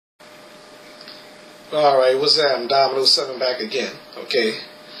Alright, what's that? I'm Dominoes 7 back again. Okay.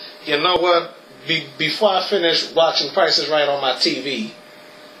 You know what? Before I finish watching Price is Right on my TV,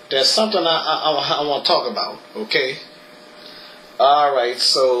 there's something I want to talk about. Okay. Alright,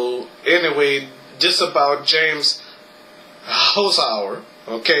 so anyway, just about James Holzhauer.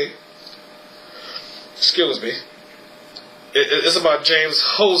 Okay. Excuse me. It's about James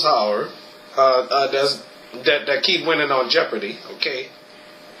Holzhauer that keep winning on Jeopardy. Okay.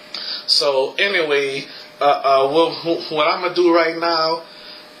 So anyway, what I'm gonna do right now,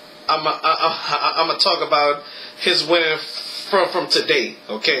 I'm gonna talk about his winning from today.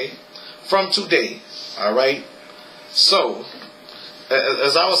 Okay, from today. All right. So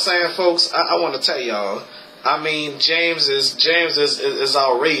as I was saying, folks, I want to tell y'all. I mean, James is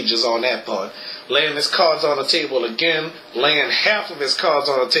outrageous on that part. Laying his cards on the table again, laying half of his cards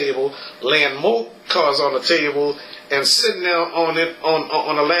on the table, laying more cards on the table, and sitting there on it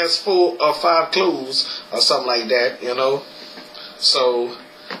on the last 4 or 5 clues or something like that, you know. So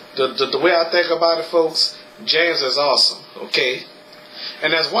the way I think about it, folks, James is awesome, okay.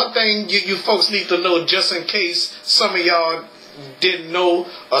 And there's one thing you folks need to know, just in case some of y'all didn't know,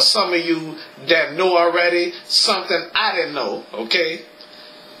 or some of you that know already, something I didn't know, okay.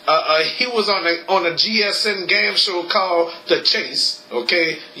 He was on a GSN game show called The Chase,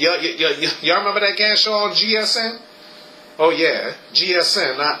 okay. Y'all remember that game show on GSN? Oh yeah,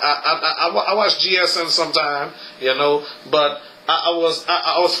 GSN. I watch GSN sometime, you know, but I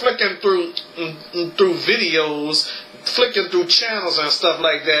was flicking through videos, flicking through channels and stuff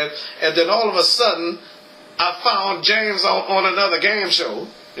like that, and then all of a sudden I found James on another game show,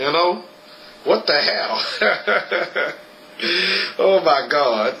 you know. What the hell? Oh my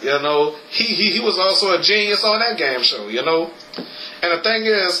God, you know, he was also a genius on that game show, you know. And the thing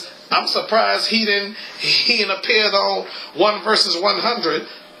is, I'm surprised he didn't appear on 1 versus 100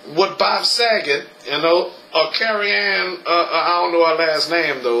 with Bob Saget, you know, or Carrie Ann, I don't know her last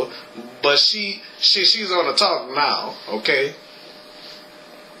name though, but she's on the talk now, okay.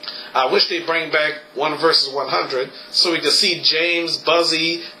 I wish they'd bring back 1 versus 100 so we could see James,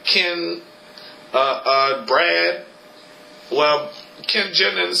 Buzzy, Ken, Brad, Ken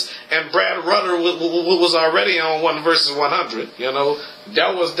Jennings and Brad Rutter was already on 1 versus 100. You know,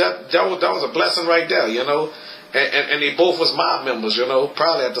 that was a blessing right there. You know, and they both was mob members. You know,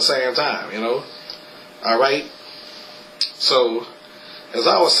 probably at the same time. You know, all right. So, as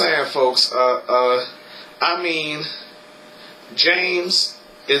I was saying, folks, I mean, James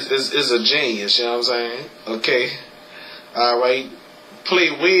is a genius. You know what I'm saying? Okay, all right.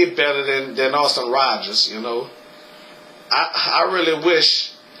 Played way better than Austin Rogers. You know. I really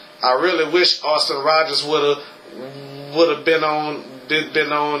wish Austin Rogers would have been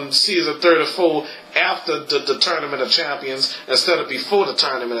on season 34 after the Tournament of Champions instead of before the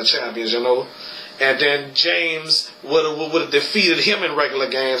Tournament of Champions, you know. And then James would have defeated him in regular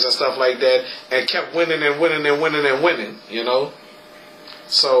games and stuff like that, and kept winning and winning and winning and winning, you know.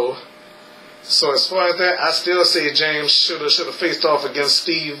 So as far as that, I still say James should have faced off against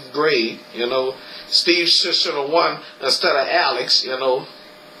Steve Gray, you know. Steve should have won instead of Alex, you know.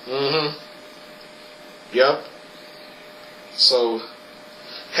 Yep. So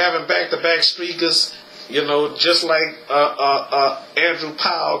having back-to-back streakers, you know, just like Andrew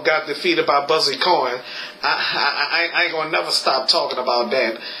Powell got defeated by Buzzy Cohen, I ain't gonna never stop talking about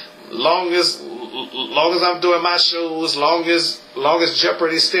that. Long as I'm doing my shows, long as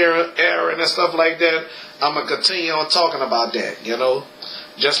Jeopardy's airing and stuff like that, I'm gonna continue on talking about that, you know.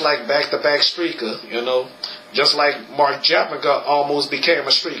 Just like back-to-back streaker, you know. Just like Mark Jappinger almost became a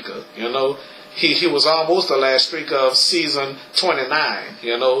streaker, you know. He was almost the last streaker of season 29,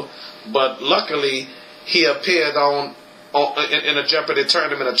 you know. But luckily, he appeared in a Jeopardy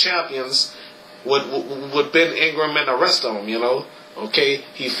Tournament of Champions with Ben Ingram and the rest of them, you know. Okay,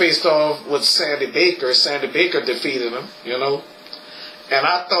 he faced off with Sandy Baker. Sandy Baker defeated him, you know. And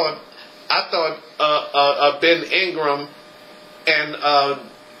I thought Ben Ingram and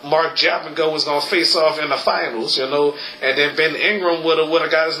Mark Jappinger was gonna face off in the finals, you know, and then Ben Ingram would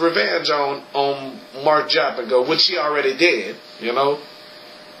have got his revenge on Mark Jappinger, which he already did, you know.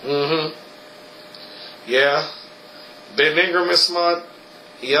 Yeah, Ben Ingram is smart.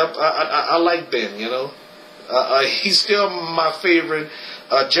 Yep, I like Ben, you know. He's still my favorite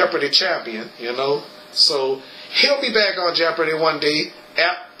Jeopardy champion, you know. So he'll be back on Jeopardy one day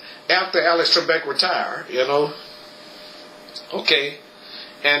after Alex Trebek retire, you know. Okay,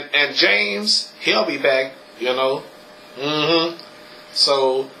 and James, he'll be back, you know.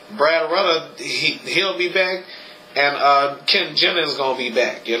 So Brad Rutter, he'll be back, and Ken Jennings gonna be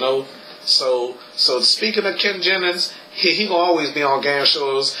back, you know. So speaking of Ken Jennings, he gonna always be on game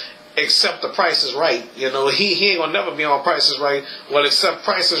shows except the Price is Right. You know, he ain't gonna never be on Price is Right. Well, except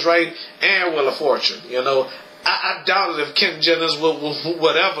Price is Right and Wheel of Fortune. You know, I doubt it if Ken Jennings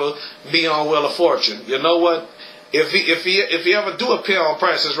would ever be on Wheel of Fortune. You know what? If he ever do appear on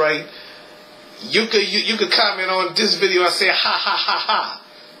Price is Right, you could comment on this video and say ha ha ha ha.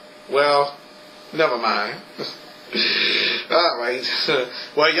 Well, never mind. All right.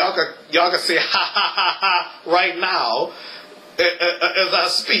 Well, y'all can say ha ha ha ha right now as I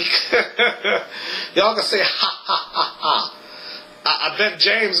speak. Y'all can say ha ha ha ha. I bet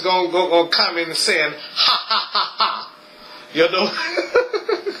James gonna comment and saying ha ha ha ha. You know.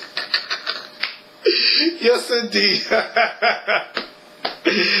 Yes, indeed.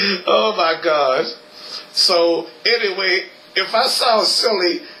 Oh my God. So anyway, if I sound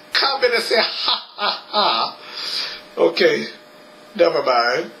silly, comment and say ha ha ha. Okay, never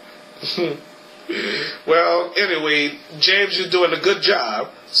mind. Well, anyway, James, you're doing a good job.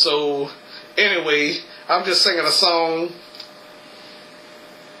 So anyway, I'm just singing a song.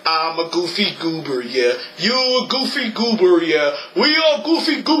 I'm a goofy goober, yeah. You a goofy goober, yeah. We all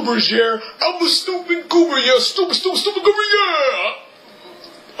goofy goobers, yeah. I'm a stupid goober, yeah. Stupid goober, yeah.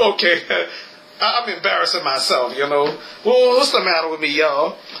 Okay, I'm embarrassing myself, you know. Well, what's the matter with me,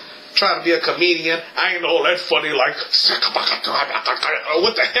 y'all? Trying to be a comedian. I ain't all that funny, like,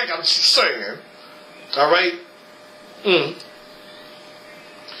 what the heck I'm saying. All right?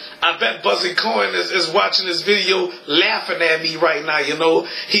 I bet Buzzy Cohen is watching this video laughing at me right now, you know.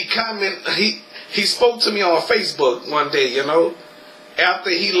 He spoke to me on Facebook one day, you know.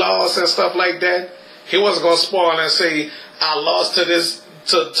 After he lost and stuff like that, he wasn't going to spoil and say, I lost to this,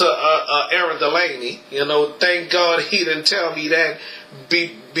 to Aaron Delaney, you know. Thank God he didn't tell me that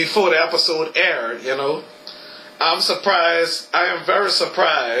before the episode aired, you know. I'm surprised, I am very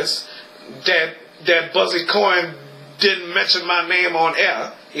surprised that Buzzy Cohen didn't mention my name on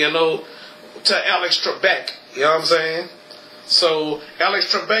air, you know, to Alex Trebek, you know what I'm saying? So,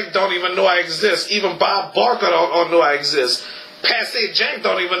 Alex Trebek don't even know I exist. Even Bob Barker don't know I exist. Patsy Jack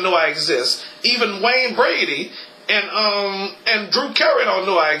don't even know I exist. Even Wayne Brady and Drew Carey don't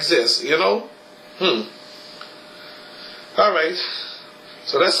know I exist, you know? Alright.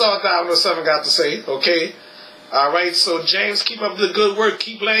 So that's all Domino 7 got to say, okay? Alright, so James, keep up the good work.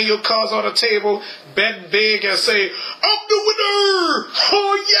 Keep laying your cards on the table. Bet big and say, I'm the winner!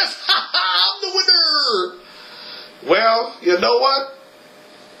 Oh, yes! I'm the winner! Well, you know what?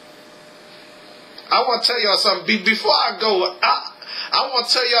 I want to tell y'all something. Before I go, I want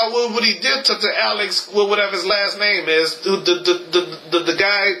to tell y'all what he did to Alex, whatever his last name is, the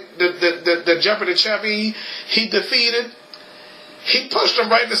guy, the Jeopardy champion he defeated. He punched him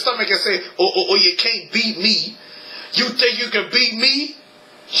right in the stomach and said, oh, you can't beat me. You think you can beat me?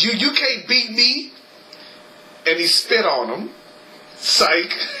 You can't beat me. And he spit on him.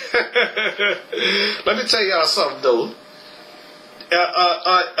 Psych. Let me tell y'all something, though.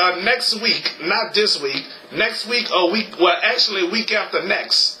 Next week, not this week, next week or week, well, actually a week after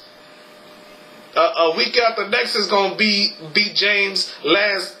next. A week after next is going to be James'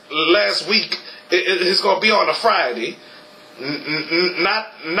 last week. It's going to be on a Friday.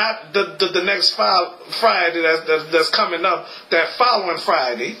 Not the next Friday that's coming up. That following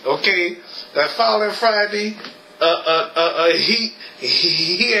Friday, okay? That following Friday,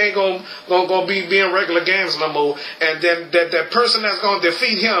 he ain't gonna be being regular games no more. And then that person that's gonna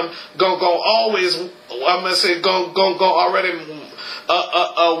defeat him gonna always, I'm gonna say, gonna already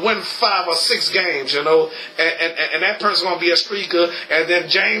win 5 or 6 games, you know, and that person gonna be a streaker, and then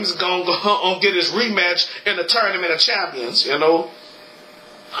James gonna get his rematch in the Tournament of Champions, you know.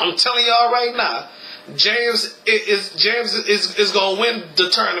 I'm telling y'all right now, James is gonna win the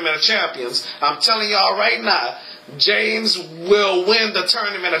Tournament of Champions. I'm telling y'all right now, James will win the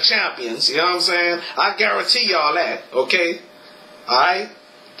Tournament of Champions. You know what I'm saying? I guarantee y'all that. Okay, all right.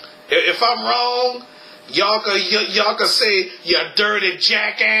 If I'm wrong, y'all can say, you dirty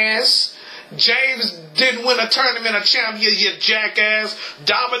jackass. James didn't win a Tournament of Champions, you jackass.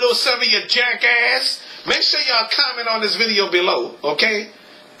 Domino 7, you jackass. Make sure y'all comment on this video below, okay?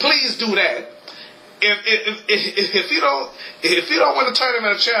 Please do that. If you don't win the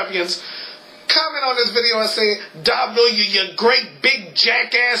Tournament of Champions, comment on this video and say, Domino, you great big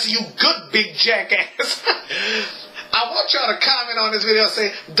jackass, you good big jackass. I want y'all to comment on this video and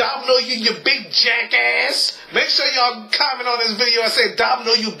say, Domino, you big jackass. Make sure y'all comment on this video and say,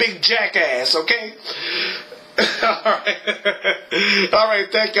 Domino, you big jackass, okay? All right. All right,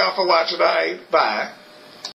 thank y'all for watching. All right, bye.